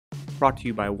brought to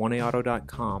you by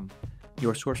oneaauto.com,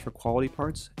 your source for quality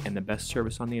parts and the best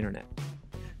service on the internet.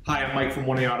 Hi, I'm Mike from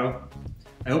 1A Auto.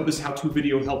 I hope this how-to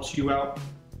video helps you out.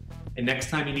 And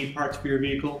next time you need parts for your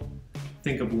vehicle,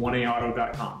 think of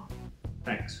oneaauto.com.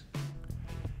 Thanks.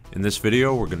 In this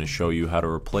video, we're going to show you how to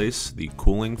replace the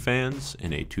cooling fans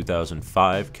in a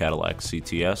 2005 Cadillac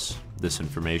CTS. This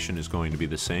information is going to be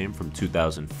the same from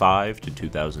 2005 to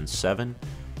 2007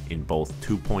 in both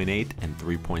 2.8 and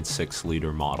 3.6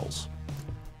 liter models.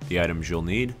 The items you'll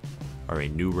need are a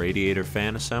new radiator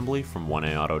fan assembly from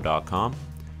oneaauto.com,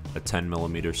 a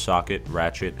 10mm socket,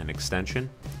 ratchet, and extension,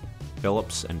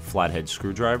 Phillips and flathead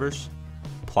screwdrivers,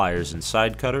 pliers and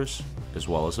side cutters, as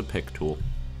well as a pick tool.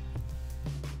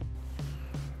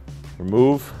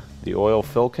 Remove the oil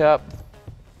fill cap,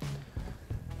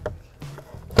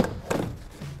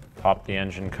 pop the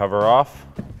engine cover off,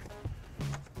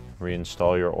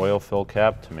 reinstall your oil fill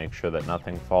cap to make sure that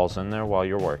nothing falls in there while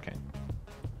you're working.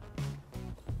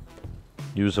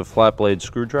 Use a flat blade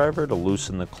screwdriver to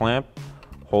loosen the clamp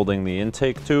holding the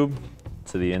intake tube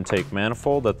to the intake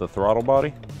manifold at the throttle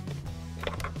body.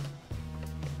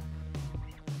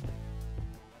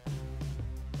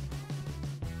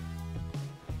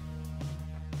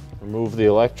 Remove the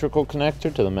electrical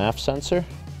connector to the MAF sensor.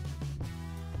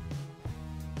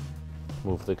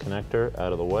 Move the connector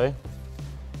out of the way.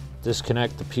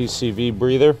 Disconnect the PCV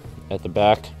breather at the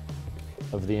back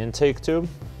of the intake tube.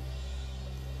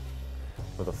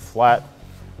 With a flat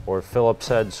or Phillips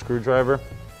head screwdriver,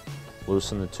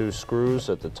 loosen the two screws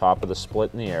at the top of the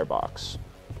split in the airbox.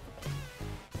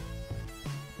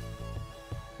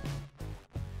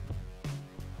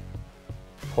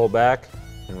 Pull back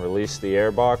and release the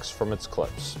airbox from its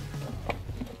clips.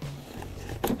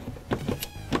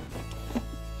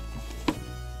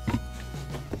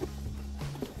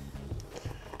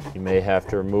 You may have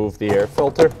to remove the air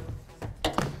filter.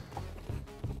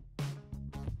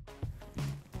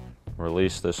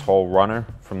 Release this whole runner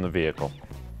from the vehicle.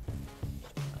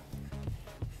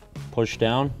 Push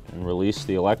down and release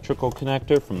the electrical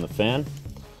connector from the fan.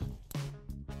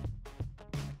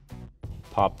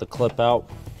 Pop the clip out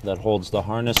that holds the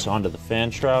harness onto the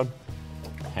fan shroud.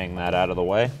 Hang that out of the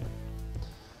way.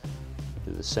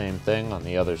 Do the same thing on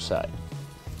the other side.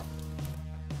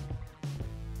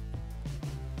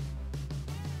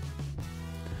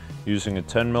 Using a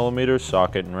 10mm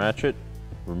socket and ratchet,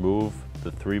 remove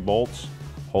the 3 bolts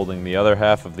holding the other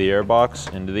half of the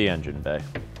airbox into the engine bay.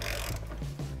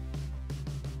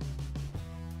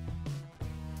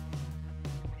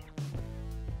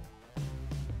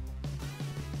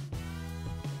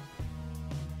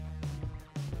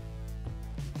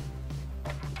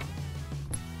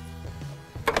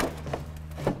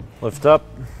 Lift up,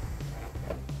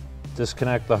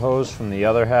 disconnect the hose from the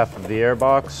other half of the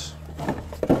airbox,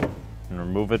 and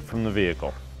remove it from the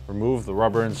vehicle. Remove the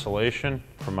rubber insulation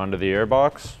from under the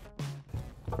airbox.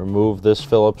 Remove this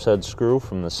Phillips head screw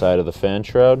from the side of the fan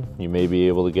shroud. You may be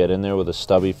able to get in there with a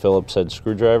stubby Phillips head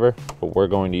screwdriver, but we're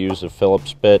going to use a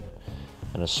Phillips bit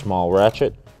and a small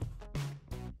ratchet.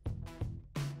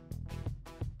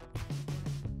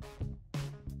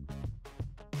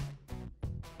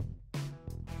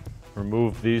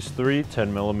 Remove these 3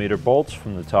 10mm bolts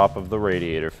from the top of the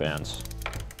radiator fans.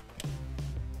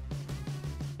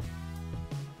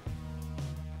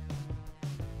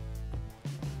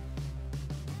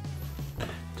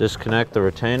 Disconnect the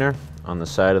retainer on the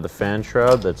side of the fan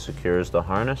shroud that secures the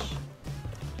harness.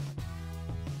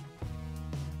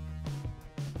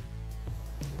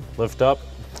 Lift up,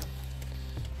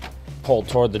 pull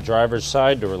toward the driver's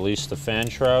side to release the fan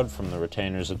shroud from the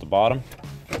retainers at the bottom.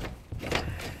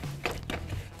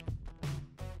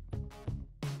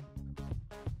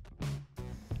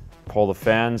 Pull the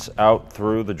fans out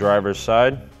through the driver's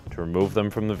side to remove them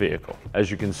from the vehicle.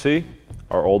 As you can see,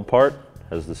 our old part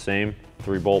has the same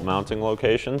 3-bolt mounting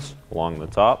locations along the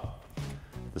top,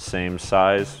 the same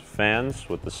size fans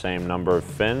with the same number of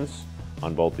fins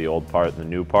on both the old part and the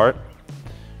new part.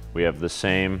 We have the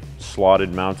same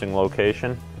slotted mounting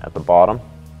location at the bottom.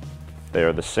 They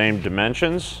are the same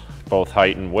dimensions, both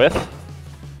height and width.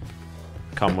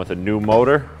 Come with a new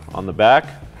motor on the back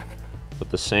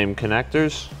with the same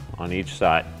connectors on each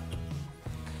side.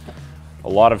 A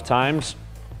lot of times,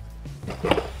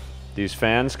 these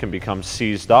fans can become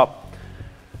seized up.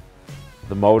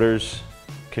 The motors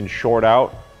can short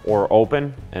out or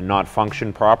open and not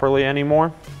function properly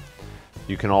anymore.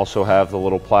 You can also have the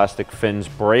little plastic fins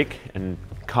break and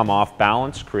come off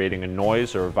balance, creating a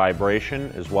noise or a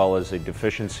vibration, as well as a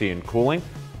deficiency in cooling.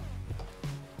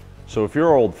 So if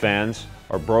your old fans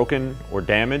are broken or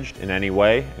damaged in any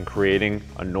way and creating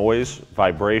a noise,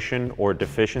 vibration, or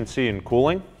deficiency in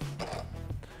cooling,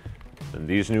 And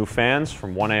these new fans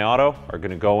from 1A Auto are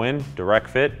going to go in direct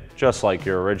fit, just like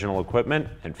your original equipment,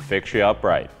 and fix you up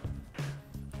right.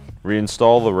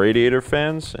 Reinstall the radiator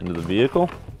fans into the vehicle.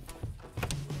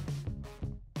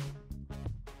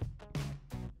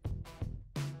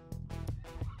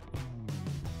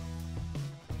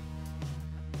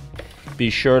 Be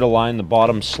sure to line the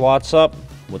bottom slots up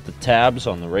with the tabs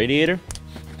on the radiator.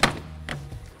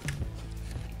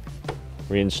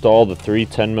 Reinstall the 3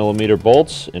 10mm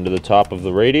bolts into the top of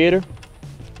the radiator.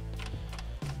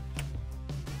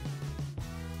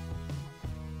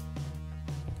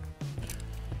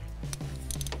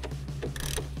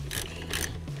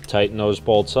 Tighten those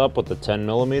bolts up with the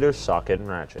 10mm socket and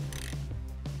ratchet.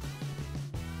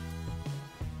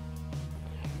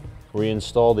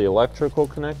 Reinstall the electrical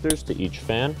connectors to each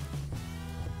fan.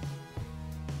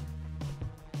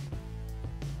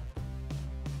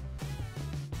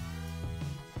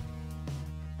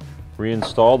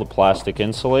 Reinstall the plastic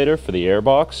insulator for the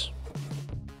airbox.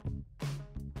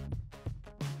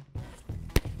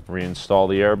 Reinstall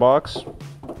the airbox.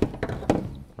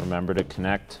 Remember to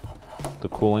connect the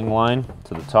cooling line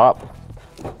to the top.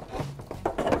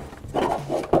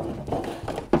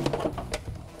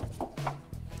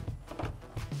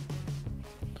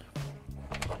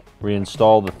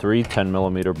 Reinstall the 3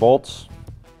 10mm bolts.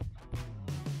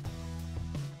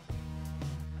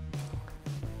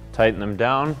 Tighten them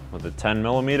down with a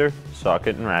 10mm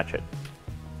socket and ratchet.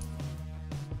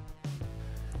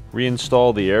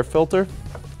 Reinstall the air filter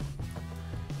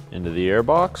into the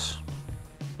airbox.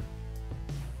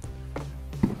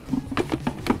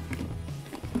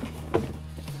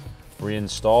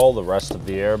 Reinstall the rest of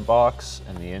the airbox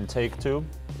and the intake tube.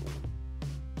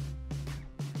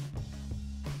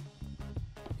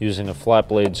 Using a flat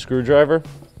blade screwdriver,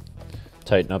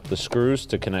 tighten up the screws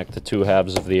to connect the 2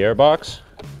 halves of the airbox.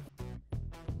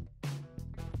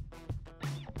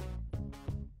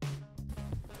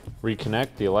 Reconnect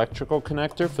the electrical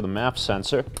connector for the map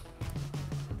sensor.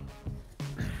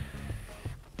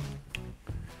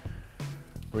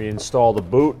 Reinstall the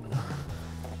boot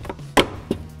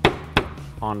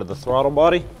onto the throttle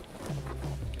body.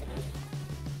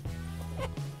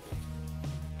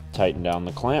 Tighten down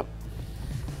the clamp.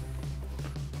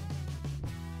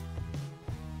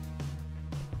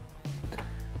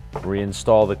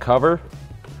 Reinstall the cover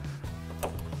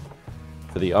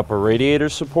for the upper radiator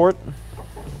support.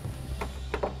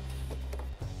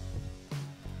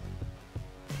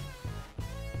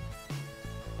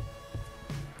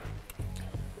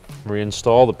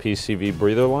 Reinstall the PCV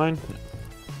breather line.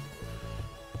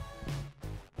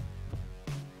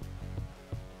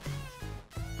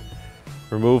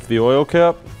 Remove the oil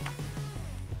cap.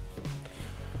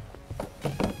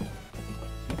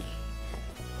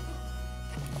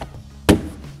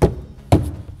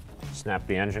 Snap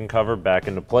the engine cover back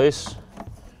into place.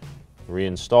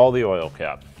 Reinstall the oil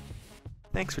cap.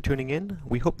 Thanks for tuning in.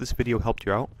 We hope this video helped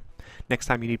you out. Next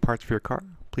time you need parts for your car,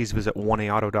 please visit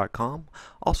 1aauto.com.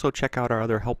 Also check out our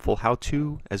other helpful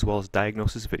how-to as well as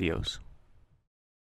diagnosis videos.